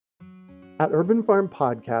At Urban Farm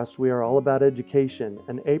Podcast, we are all about education,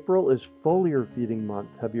 and April is foliar feeding month.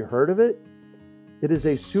 Have you heard of it? It is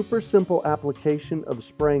a super simple application of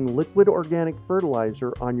spraying liquid organic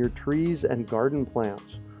fertilizer on your trees and garden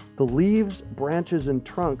plants. The leaves, branches, and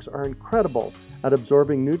trunks are incredible at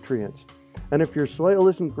absorbing nutrients. And if your soil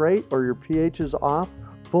isn't great or your pH is off,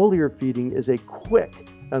 foliar feeding is a quick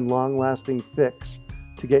and long-lasting fix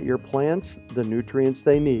to get your plants the nutrients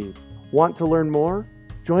they need. Want to learn more?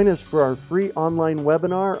 Join us for our free online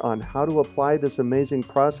webinar on how to apply this amazing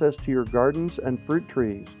process to your gardens and fruit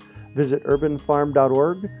trees. Visit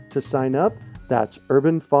urbanfarm.org to sign up. That's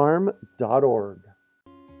urbanfarm.org.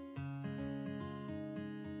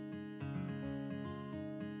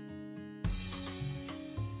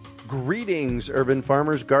 Greetings, urban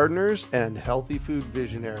farmers, gardeners, and healthy food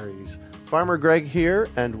visionaries. Farmer Greg here,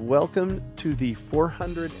 and welcome to the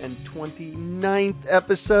 429th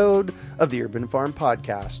episode of the Urban Farm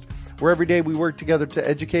Podcast, where every day we work together to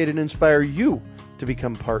educate and inspire you to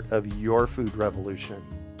become part of your food revolution.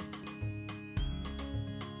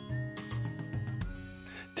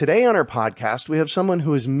 Today on our podcast, we have someone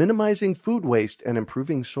who is minimizing food waste and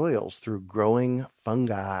improving soils through growing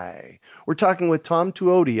fungi. We're talking with Tom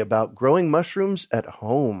Tuoti about growing mushrooms at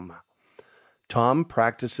home. Tom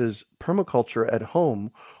practices permaculture at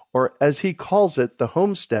home, or as he calls it, the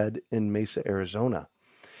homestead in Mesa, Arizona.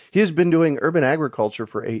 He has been doing urban agriculture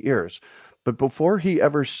for 8 years, but before he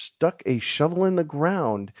ever stuck a shovel in the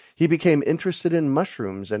ground, he became interested in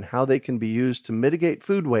mushrooms and how they can be used to mitigate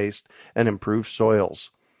food waste and improve soils.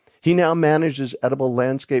 He now manages edible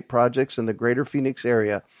landscape projects in the greater Phoenix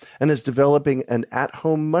area and is developing an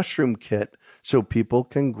at-home mushroom kit so people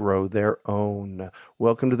can grow their own.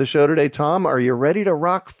 Welcome to the show today, Tom. Are you ready to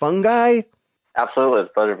rock fungi? Absolutely.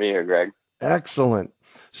 It's a pleasure to be here, Greg. Excellent.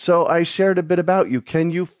 So I shared a bit about you.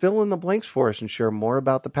 Can you fill in the blanks for us and share more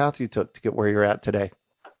about the path you took to get where you're at today?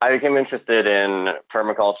 I became interested in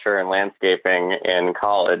permaculture and landscaping in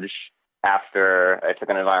college after I took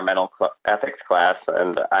an environmental ethics class,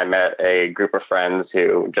 and I met a group of friends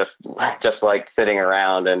who just liked sitting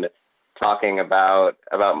around and talking about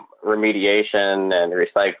remediation and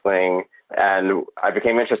recycling. And I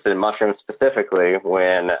became interested in mushrooms specifically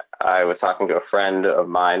when I was talking to a friend of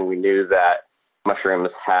mine. We knew that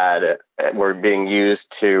mushrooms were being used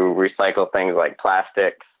to recycle things like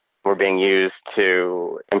plastics, were being used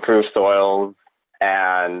to improve soils,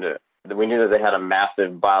 and we knew that they had a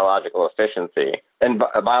massive biological efficiency. And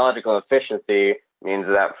biological efficiency means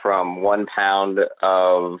that from 1 pound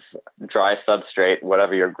of dry substrate,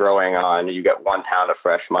 whatever you're growing on, you get 1 pound of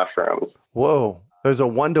fresh mushrooms. Whoa. There's a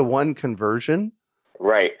 1-to-1 conversion?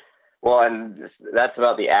 Right. Well, and that's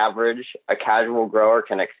about the average. A casual grower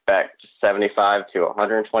can expect 75 to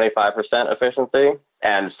 125% efficiency.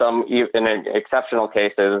 And in exceptional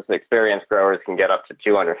cases, experienced growers can get up to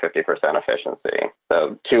 250% efficiency.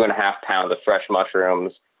 So 2.5 pounds of fresh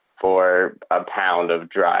mushrooms for a pound of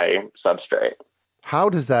dry substrate. How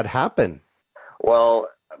does that happen? Well,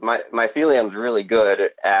 my mycelium's really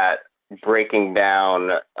good at breaking down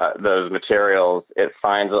those materials. It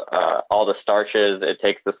finds all the starches. It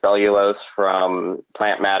takes the cellulose from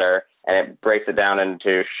plant matter and it breaks it down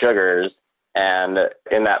into sugars. And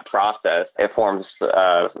in that process, it forms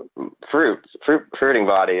fruiting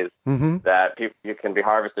bodies that can be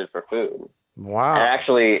harvested for food. Wow. And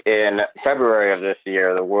actually, in February of this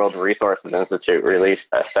year, the World Resources Institute released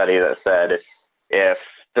a study that said if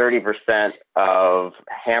 30% of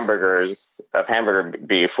hamburger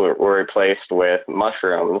beef were replaced with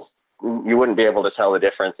mushrooms, you wouldn't be able to tell the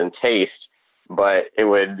difference in taste, but it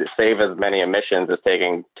would save as many emissions as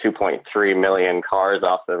taking 2.3 million cars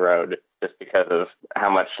off the road, just because of how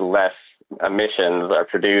much less emissions are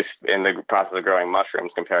produced in the process of growing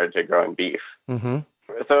mushrooms compared to growing beef. Mm-hmm.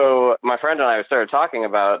 So my friend and I started talking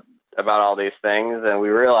about all these things, and we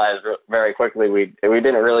realized very quickly we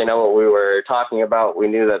didn't really know what we were talking about. We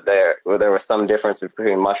knew that there was some difference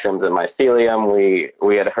between mushrooms and mycelium.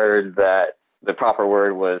 We had heard that the proper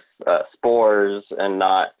word was spores and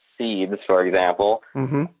not seeds, for example.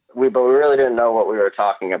 Mm-hmm. But we really didn't know what we were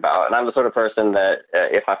talking about. And I'm the sort of person that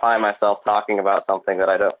if I find myself talking about something that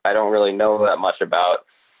I don't really know that much about,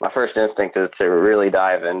 my first instinct is to really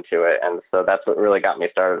dive into it. And so that's what really got me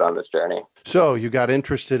started on this journey. So you got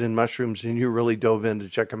interested in mushrooms and you really dove in to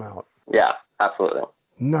check them out. Yeah, absolutely.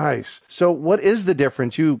 Nice. So what is the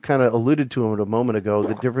difference? You kind of alluded to it a moment ago,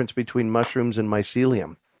 the difference between mushrooms and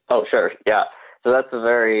mycelium. Oh, sure. Yeah. So that's a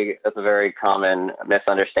very common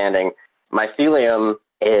misunderstanding. Mycelium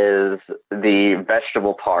is the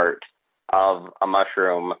vegetable part of a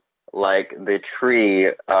mushroom, like the tree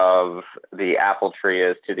of the apple tree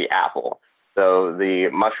is to the apple. So the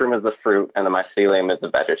mushroom is the fruit and the mycelium is the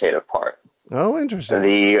vegetative part. Oh, interesting.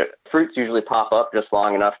 The fruits usually pop up just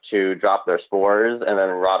long enough to drop their spores and then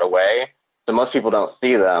rot away. So most people don't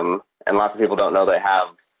see them, and lots of people don't know they have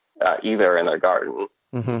either in their garden.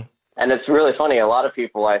 Mm-hmm. And it's really funny. A lot of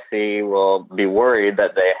people I see will be worried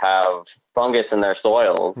that they have fungus in their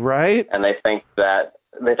soils, Right? and they think that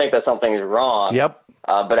something is wrong. Yep.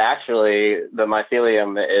 But actually, the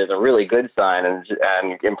mycelium is a really good sign and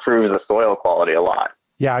improves the soil quality a lot.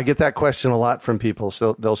 Yeah, I get that question a lot from people.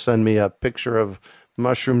 So they'll send me a picture of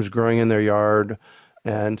mushrooms growing in their yard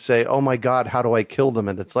and say, "Oh my God, how do I kill them?"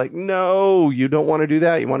 And it's like, no, you don't want to do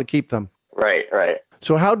that. You want to keep them. Right.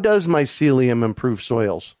 So how does mycelium improve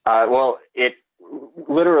soils? Well, it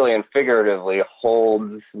literally and figuratively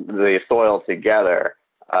holds the soil together.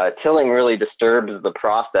 Tilling really disturbs the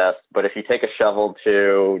process, but if you take a shovel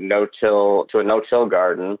to a no-till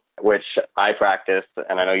garden, which I practice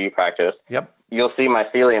and I know you practice, Yep. you'll see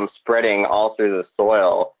mycelium spreading all through the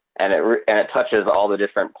soil, and it touches all the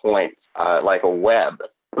different points like a web.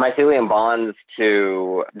 Mycelium bonds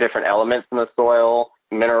to different elements in the soil,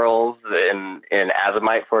 minerals in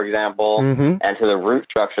azomite, for example, and to the root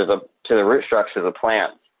structures of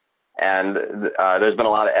plants. And there's been a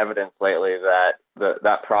lot of evidence lately that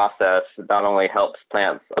that process not only helps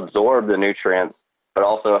plants absorb the nutrients, but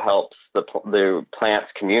also helps the plants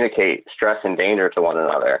communicate stress and danger to one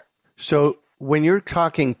another. So when you're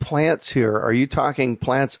talking plants here, are you talking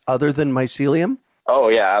plants other than mycelium? Oh,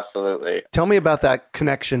 yeah, absolutely. Tell me about that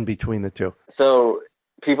connection between the two. So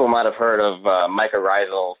people might have heard of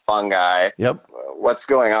mycorrhizal fungi. Yep. What's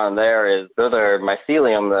going on there is those are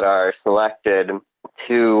mycelium that are selected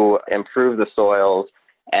to improve the soils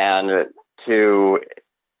and to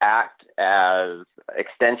act as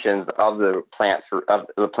extensions of the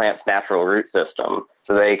plant's natural root system.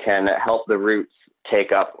 So they can help the roots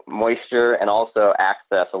take up moisture and also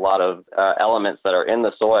access a lot of elements that are in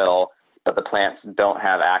the soil that the plants don't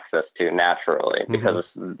have access to naturally because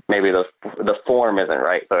maybe the form isn't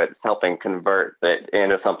right. So it's helping convert it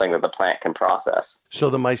into something that the plant can process.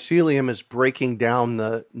 So the mycelium is breaking down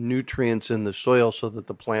the nutrients in the soil so that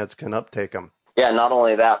the plants can uptake them. Yeah, not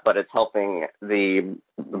only that, but it's helping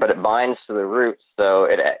but it binds to the roots, so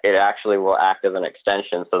it actually will act as an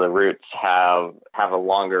extension, so the roots have a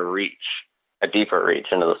longer reach, a deeper reach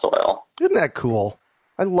into the soil. Isn't that cool?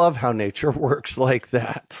 I love how nature works like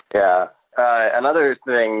that. Yeah. Another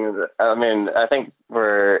thing, I think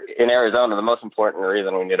in Arizona, the most important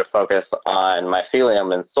reason we need to focus on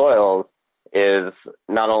mycelium in soils is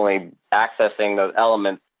not only accessing those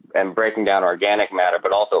elements and breaking down organic matter,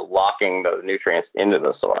 but also locking those nutrients into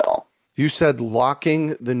the soil. You said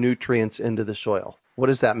locking the nutrients into the soil. What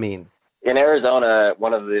does that mean? In Arizona,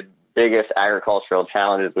 one of the biggest agricultural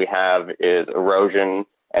challenges we have is erosion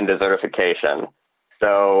and desertification.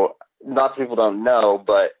 So lots of people don't know,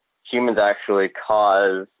 but humans actually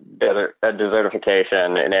cause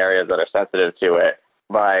desertification in areas that are sensitive to it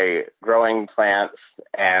by growing plants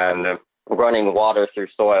and running water through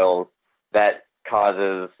soils that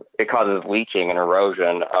causes leaching and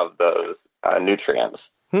erosion of those nutrients.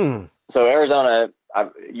 So Arizona,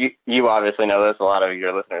 you obviously know this, a lot of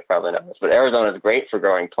your listeners probably know this, but Arizona is great for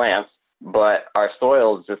growing plants, but our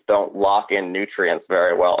soils just don't lock in nutrients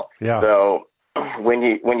very well. Yeah. So when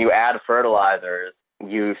you add fertilizers,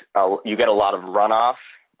 you get a lot of runoff.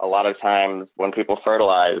 A lot of times when people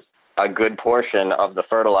fertilize, a good portion of the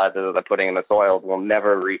fertilizer that they're putting in the soils will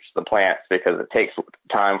never reach the plants because it takes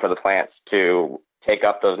time for the plants to take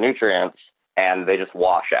up those nutrients and they just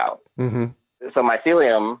wash out. So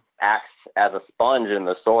mycelium acts as a sponge in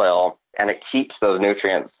the soil and it keeps those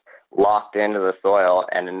nutrients locked into the soil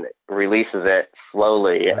and releases it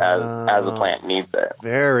slowly as the plant needs it.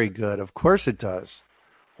 Very good. Of course it does.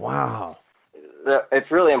 Wow. It's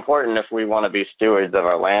really important if we want to be stewards of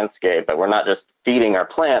our landscape that we're not just feeding our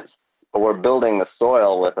plants, but we're building the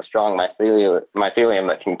soil with a strong mycelium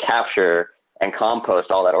that can capture and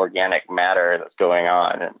compost all that organic matter that's going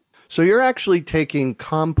on. So you're actually taking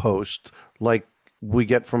compost like we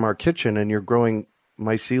get from our kitchen and you're growing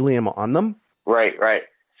mycelium on them? Right.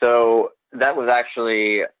 So that was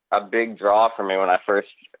actually a big draw for me when I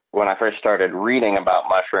first started reading about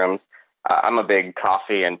mushrooms. I'm a big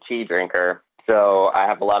coffee and tea drinker, so I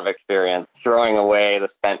have a lot of experience throwing away the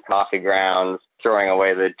spent coffee grounds, throwing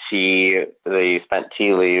away the spent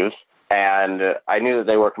tea leaves, and I knew that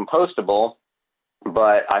they were compostable,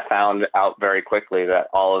 but I found out very quickly that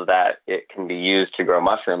all of that, it can be used to grow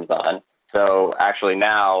mushrooms on. So actually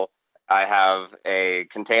now I have a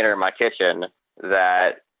container in my kitchen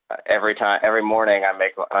that every morning I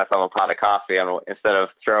make myself a pot of coffee, and instead of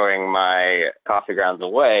throwing my coffee grounds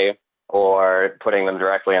away, or putting them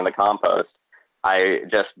directly in the compost. I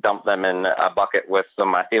just dump them in a bucket with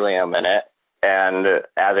some mycelium in it. And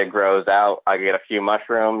as it grows out, I get a few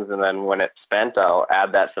mushrooms. And then when it's spent, I'll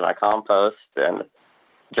add that to my compost and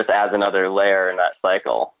just adds another layer in that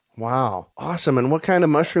cycle. Wow. Awesome. And what kind of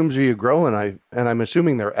mushrooms are you growing? I'm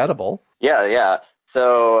assuming they're edible. Yeah.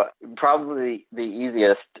 So probably the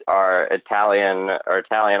easiest are Italian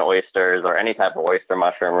oysters or any type of oyster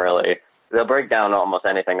mushroom, really. They'll break down almost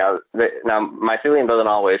anything. Now mycelium doesn't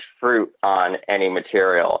always fruit on any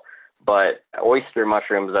material, but oyster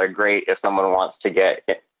mushrooms are great if someone wants to get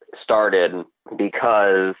started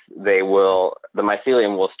because the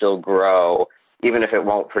mycelium will still grow even if it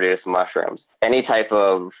won't produce mushrooms. Any type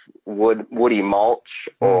of woody mulch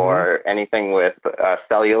or anything with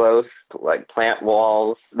cellulose, like plant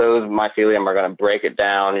walls, those mycelium are going to break it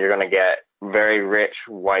down. You're going to get very rich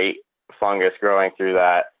white fungus growing through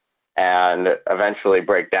that and eventually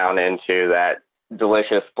break down into that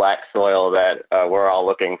delicious black soil that we're all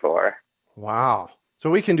looking for. Wow. So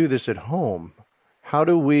we can do this at home. How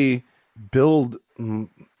do we build,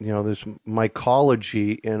 this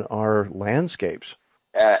mycology in our landscapes?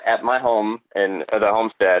 At my home in the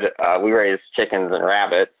homestead, we raise chickens and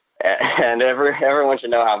rabbits, and everyone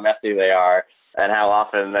should know how messy they are and how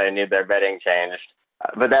often they need their bedding changed.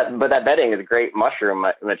 But that bedding is great mushroom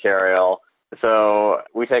material. So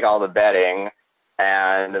we take all the bedding,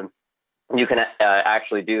 and you can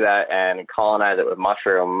actually do that and colonize it with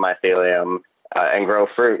mushroom mycelium and grow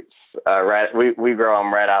fruits. We grow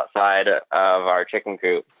them right outside of our chicken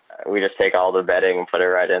coop. We just take all the bedding and put it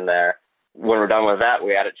right in there. When we're done with that,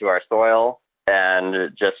 we add it to our soil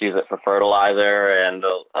and just use it for fertilizer and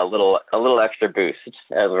a little extra boost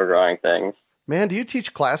as we're growing things. Man, do you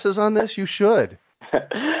teach classes on this? You should.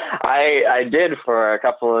 I did for a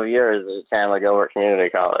couple of years at Chandler Gilbert Community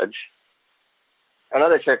College.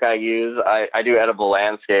 Another trick I use, I do edible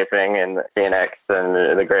landscaping in Phoenix and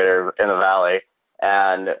in the valley.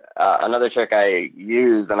 And another trick I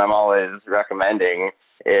use, and I'm always recommending,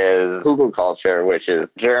 is hugelkultur, which is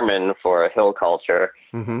German for hill culture.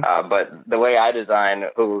 But the way I design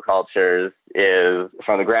hugelkultures is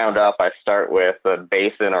from the ground up. I start with a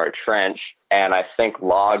basin or a trench, and I sink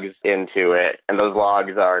logs into it, and those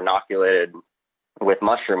logs are inoculated with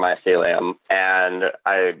mushroom mycelium, and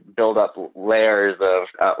I build up layers of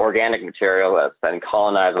organic material that's then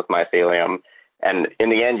colonized with mycelium. And in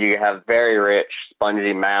the end, you have very rich,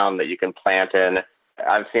 spongy mound that you can plant in.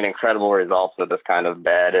 I've seen incredible results with this kind of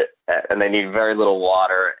bed, and they need very little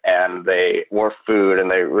water, and more food, and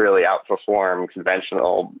they really outperform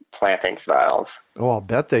conventional planting styles. Oh, I'll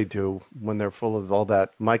bet they do when they're full of all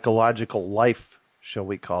that mycological life, shall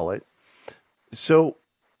we call it. So,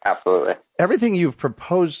 absolutely. Everything you've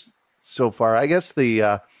proposed so far, I guess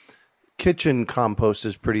the kitchen compost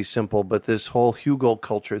is pretty simple, but this whole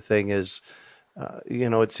hugelkultur thing is,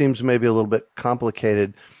 it seems maybe a little bit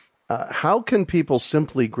complicated. How can people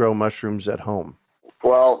simply grow mushrooms at home?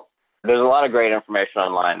 Well, there's a lot of great information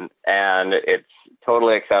online, and it's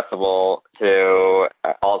totally accessible to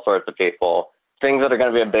all sorts of people. Things that are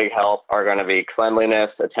going to be a big help are going to be cleanliness,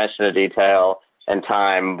 attention to detail, and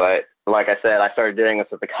time. But like I said, I started doing this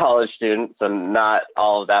with a college student, so not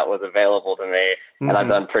all of that was available to me, and I've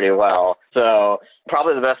done pretty well. So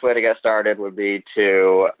probably the best way to get started would be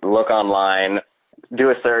to look online, do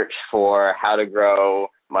a search for how to grow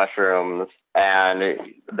mushrooms, and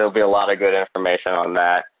there'll be a lot of good information on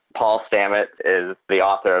that. Paul Stamets is the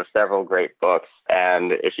author of several great books,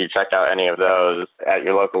 and if you checked out any of those at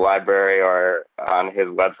your local library or on his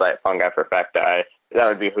website, Fungi Perfecti, that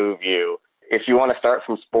would behoove you. If you want to start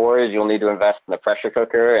from spores, you'll need to invest in a pressure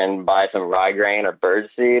cooker and buy some rye grain or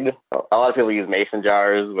birdseed. A lot of people use mason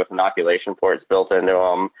jars with inoculation ports built into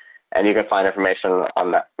them, and you can find information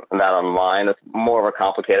on that online. It's more of a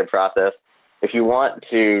complicated process. If you want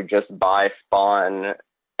to just buy spawn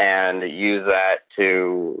and use that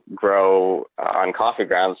to grow on coffee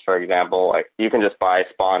grounds, for example, like you can just buy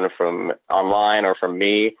spawn from online or from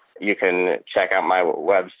me. You can check out my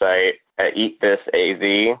website at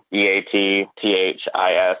eatthisaz,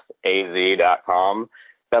 EATTHISAZ.com.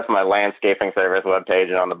 That's my landscaping service webpage,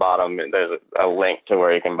 and on the bottom there's a link to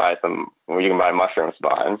where you can buy mushroom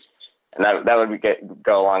spawns. And that would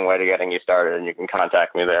go a long way to getting you started, and you can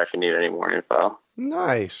contact me there if you need any more info.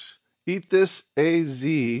 Nice.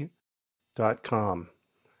 EatThisAZ.com.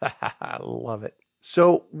 I love it.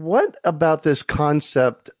 So what about this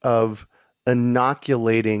concept of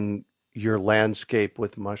inoculating your landscape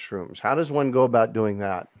with mushrooms? How does one go about doing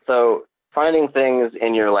that? So finding things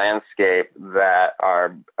in your landscape that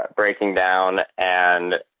are breaking down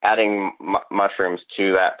and adding mushrooms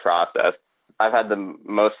to that process. I've had the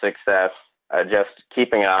most success just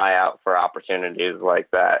keeping an eye out for opportunities like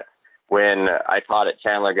that. When I taught at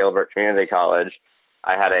Chandler Gilbert Community College,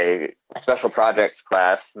 I had a special projects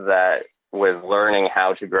class that was learning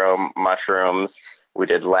how to grow mushrooms. We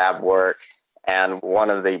did lab work. And one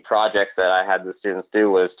of the projects that I had the students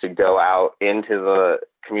do was to go out into the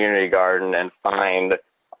community garden and find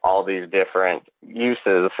all these different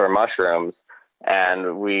uses for mushrooms.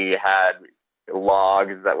 And we had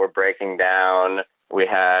logs that were breaking down. We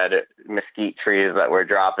had mesquite trees that were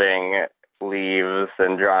dropping leaves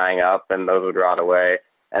and drying up, and those would rot away.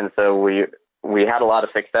 And so we had a lot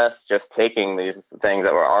of success just taking these things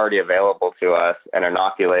that were already available to us and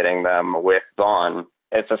inoculating them with Dawn.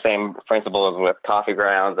 It's the same principle as with coffee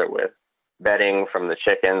grounds or with bedding from the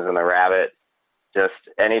chickens and the rabbits. Just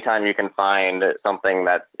anytime you can find something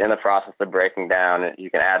that's in the process of breaking down, you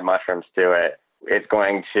can add mushrooms to it. It's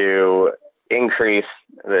going to increase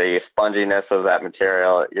the sponginess of that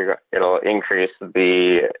material. It'll increase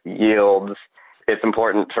the yields. It's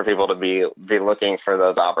important for people to be looking for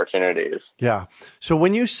those opportunities. Yeah. So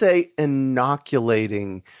when you say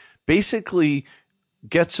inoculating, basically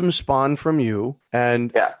get some spawn from you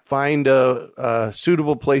and find a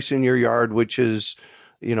suitable place in your yard, which is,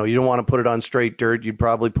 you don't want to put it on straight dirt. You'd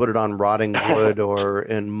probably put it on rotting wood or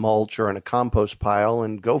in mulch or in a compost pile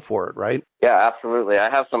and go for it, right? Yeah, absolutely. I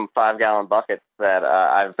have some 5-gallon buckets that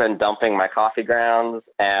I've been dumping my coffee grounds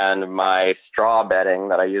and my straw bedding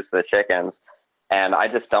that I use for the chickens. And I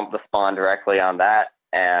just dump the spawn directly on that,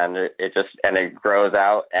 and it grows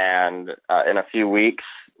out. And in a few weeks,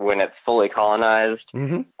 when it's fully colonized,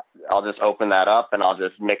 I'll just open that up and I'll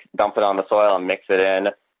just dump it on the soil and mix it in.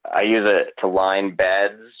 I use it to line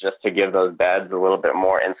beds just to give those beds a little bit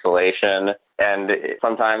more insulation. And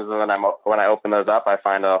sometimes when I open those up, I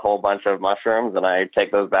find a whole bunch of mushrooms, and I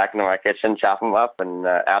take those back into my kitchen, chop them up, and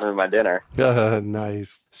add them to my dinner.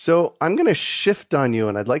 Nice. So I'm going to shift on you,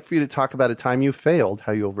 and I'd like for you to talk about a time you failed,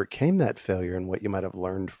 how you overcame that failure, and what you might have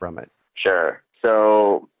learned from it. Sure.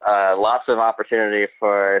 So lots of opportunity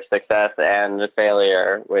for success and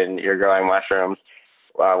failure when you're growing mushrooms.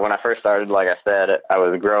 When I first started, like I said, I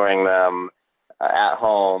was growing them at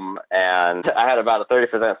home, and I had about a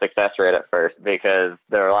 30% success rate at first because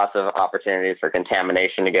there were lots of opportunities for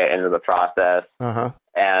contamination to get into the process.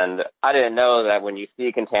 And I didn't know that when you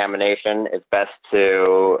see contamination, it's best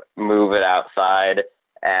to move it outside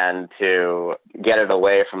and to get it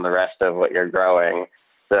away from the rest of what you're growing.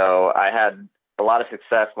 So I had a lot of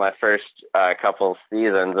success my first couple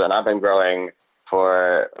seasons, and I've been growing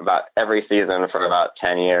for about every season for about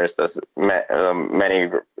 10 years, so many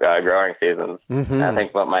growing seasons. I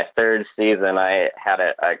think about my third season, I had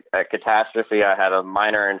a catastrophe. I had a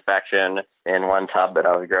minor infection in one tub that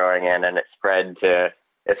I was growing in, and it spread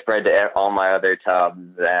to all my other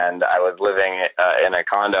tubs. And I was living in a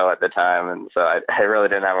condo at the time, and so I really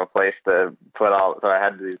didn't have a place to put so I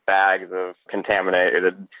had these bags of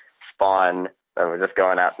contaminated spawn that were just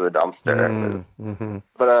going out to the dumpster.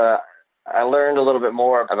 But I learned a little bit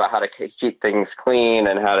more about how to keep things clean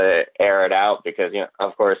and how to air it out because,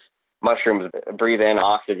 of course, mushrooms breathe in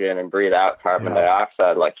oxygen and breathe out carbon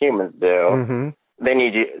dioxide like humans do. They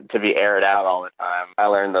need to be aired out all the time. I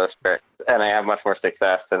learned those tricks, and I have much more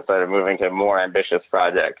success and started moving to more ambitious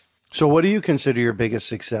projects. So what do you consider your biggest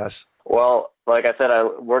success? Well, like I said, I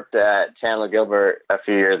worked at Chandler Gilbert a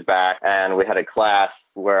few years back, and we had a class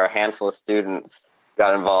where a handful of students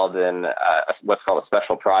got involved in what's called a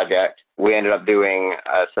special project. We ended up doing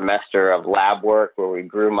a semester of lab work where we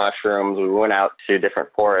grew mushrooms. We went out to different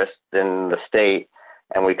forests in the state,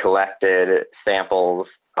 and we collected samples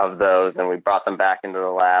of those, and we brought them back into the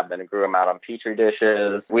lab and grew them out on petri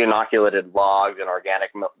dishes. We inoculated logs and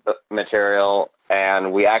organic material,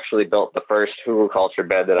 and we actually built the first hugelkultur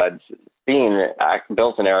bed that I'd seen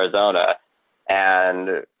built in Arizona,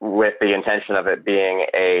 and with the intention of it being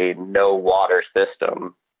a no-water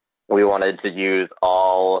system. We wanted to use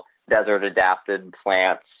all desert-adapted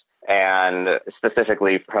plants, and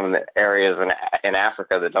specifically from the areas in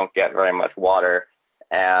Africa that don't get very much water.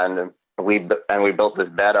 And we built this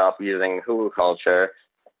bed up using hugelkultur,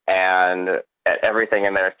 and everything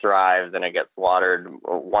in there thrives, and it gets watered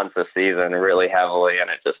once a season really heavily, and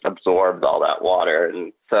it just absorbs all that water.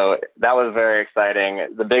 And so that was very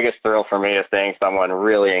exciting. The biggest thrill for me is seeing someone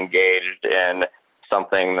really engaged in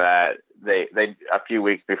something that they a few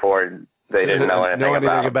weeks before they didn't know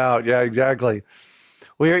anything about. Yeah, exactly.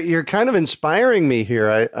 Well, you're kind of inspiring me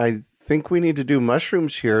here. I think we need to do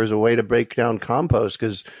mushrooms here as a way to break down compost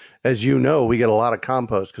because, as you know, we get a lot of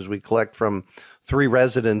compost because we collect from 3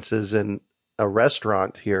 residences and a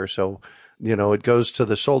restaurant here. So, it goes to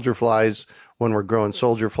the soldier flies when we're growing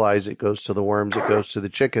soldier flies, it goes to the worms, it goes to the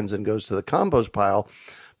chickens, and goes to the compost pile.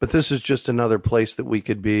 But this is just another place that we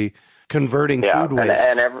could be converting food waste.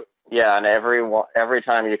 And every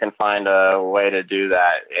time you can find a way to do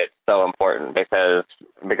that, it's so important because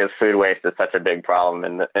food waste is such a big problem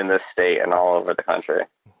in this state and all over the country.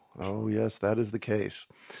 Oh, yes, that is the case.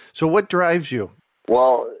 So what drives you?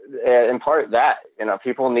 Well, in part that,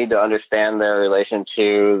 people need to understand their relation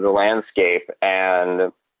to the landscape,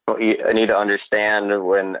 and need to understand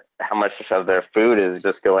how much of their food is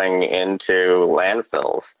just going into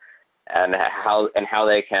landfills, and how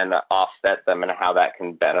they can offset them and how that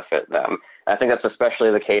can benefit them. I think that's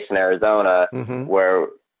especially the case in Arizona, where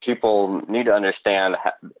people need to understand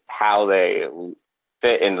how they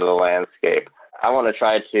fit into the landscape. I want to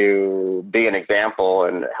try to be an example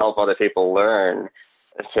and help other people learn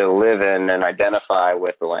to live in and identify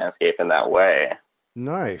with the landscape in that way.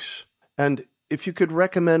 Nice. And if you could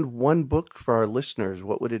recommend one book for our listeners,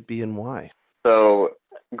 what would it be and why? So,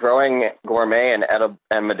 Growing Gourmet and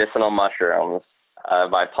Medicinal Mushrooms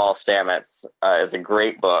by Paul Stamets is a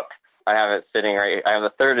great book. I have it I have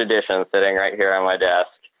the third edition sitting right here on my desk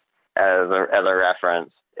as a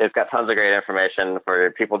reference. It's got tons of great information for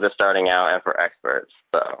people just starting out and for experts.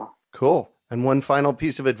 So cool. And one final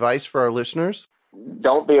piece of advice for our listeners?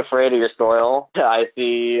 Don't be afraid of your soil. I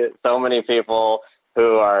see so many people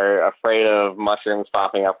who are afraid of mushrooms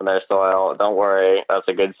popping up in their soil. Don't worry, that's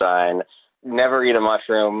a good sign. Never eat a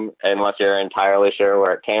mushroom unless you're entirely sure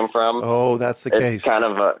where it came from. Oh, that's the case. It's kind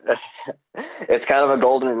of a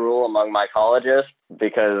golden rule among mycologists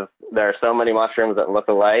because there are so many mushrooms that look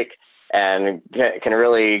alike and can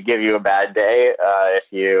really give you a bad day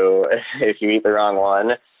if you eat the wrong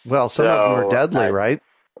one. Well, some of them are deadly, right?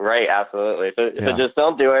 Right, absolutely. So just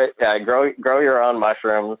don't do it. Grow your own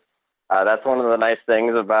mushrooms. That's one of the nice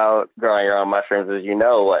things about growing your own mushrooms is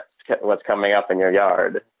what's coming up in your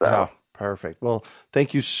yard. So. Oh, perfect. Well,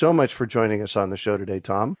 thank you so much for joining us on the show today,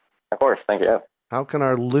 Tom. Of course, thank you. How can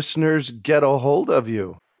our listeners get a hold of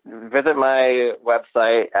you? Visit my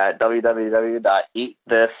website at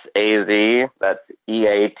www.eatthisaz, that's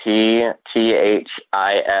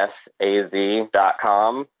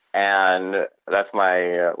EATTHISAZ.com. And that's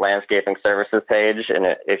my landscaping services page.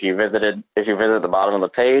 And if you visit the bottom of the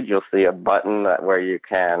page, you'll see a button where you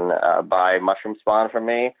can buy mushroom spawn from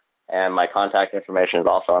me. And my contact information is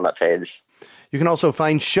also on that page. You can also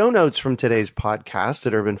find show notes from today's podcast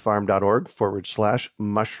at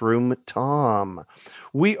urbanfarm.org/mushroom-tom.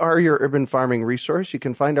 We are your urban farming resource. You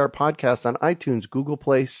can find our podcast on iTunes, Google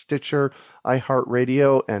Play, Stitcher,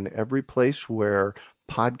 iHeartRadio, and every place where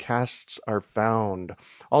podcasts are found.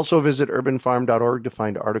 Also visit urbanfarm.org to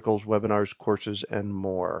find articles, webinars, courses, and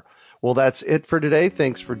more. Well, that's it for today.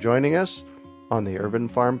 Thanks for joining us on the Urban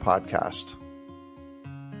Farm Podcast.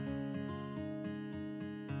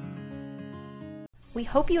 We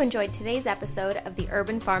hope you enjoyed today's episode of the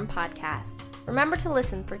Urban Farm Podcast. Remember to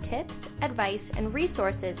listen for tips, advice, and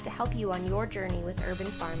resources to help you on your journey with urban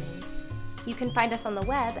farming. You can find us on the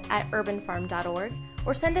web at urbanfarm.org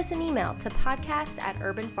or send us an email to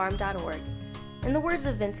podcast@urbanfarm.org. In the words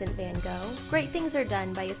of Vincent van Gogh, great things are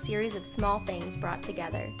done by a series of small things brought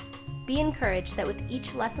together. Be encouraged that with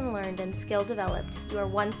each lesson learned and skill developed, you are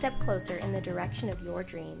one step closer in the direction of your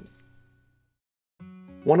dreams.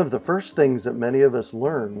 One of the first things that many of us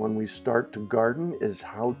learn when we start to garden is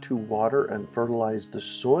how to water and fertilize the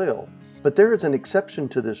soil. But there is an exception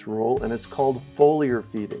to this rule, and it's called foliar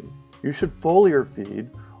feeding. You should foliar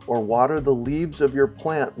feed or water the leaves of your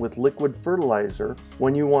plant with liquid fertilizer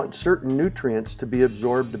when you want certain nutrients to be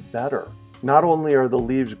absorbed better. Not only are the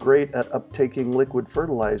leaves great at uptaking liquid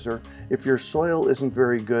fertilizer, if your soil isn't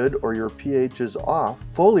very good or your pH is off,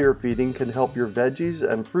 foliar feeding can help your veggies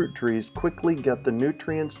and fruit trees quickly get the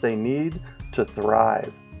nutrients they need to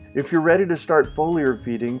thrive. If you're ready to start foliar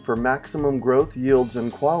feeding for maximum growth, yields,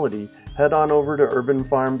 and quality, head on over to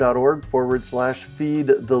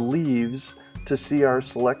urbanfarm.org/feed-the-leaves to see our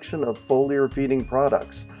selection of foliar feeding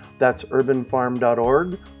products. That's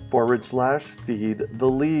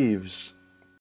urbanfarm.org/feed-the-leaves.